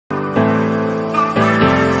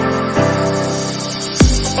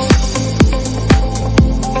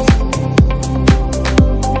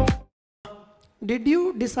Did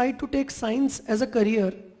you decide to take science as a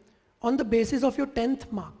career on the basis of your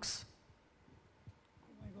 10th marks? Oh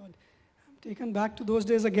my God, I'm taken back to those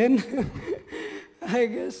days again. I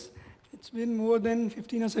guess it's been more than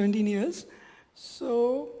 15 or 17 years.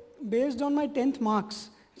 So based on my 10th marks,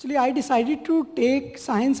 actually I decided to take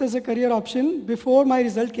science as a career option before my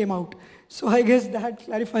result came out. So I guess that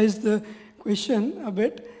clarifies the question a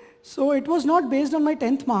bit. So it was not based on my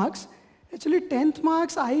 10th marks. Actually 10th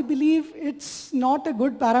marks, I believe it's not a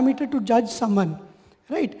good parameter to judge someone,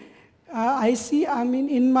 right?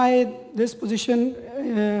 In this position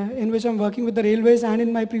in which I'm working with the railways and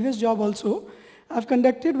in my previous job also, I've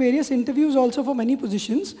conducted various interviews also for many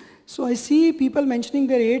positions. So I see people mentioning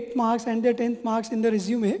their 8th marks and their 10th marks in the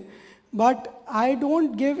resume, but I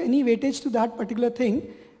don't give any weightage to that particular thing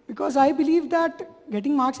because I believe that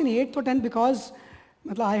getting marks in 8th or 10th, because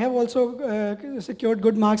I have also secured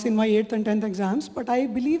good marks in my 8th and 10th exams, but I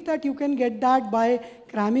believe that you can get that by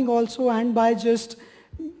cramming also and by just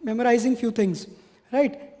memorizing few things,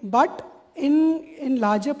 right? But in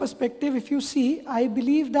larger perspective, if you see, I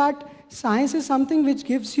believe that science is something which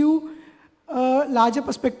gives you a larger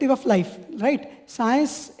perspective of life, right?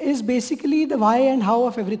 Science is basically the why and how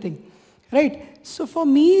of everything, right? So for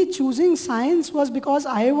me, choosing science was because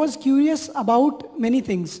I was curious about many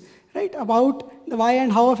things, right? About the why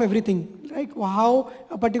and how of everything, right? How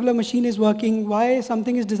a particular machine is working, why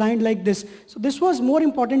something is designed like this. So this was more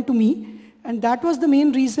important to me, and that was the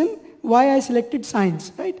main reason why I selected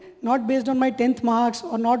science, right? Not based on my 10th marks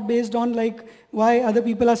or not based on like why other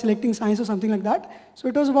people are selecting science or something like that. So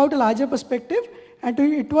it was about a larger perspective, and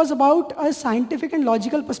it was about a scientific and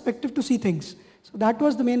logical perspective to see things. So that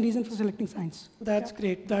was the main reason for selecting science. That's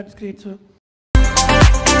great, sir.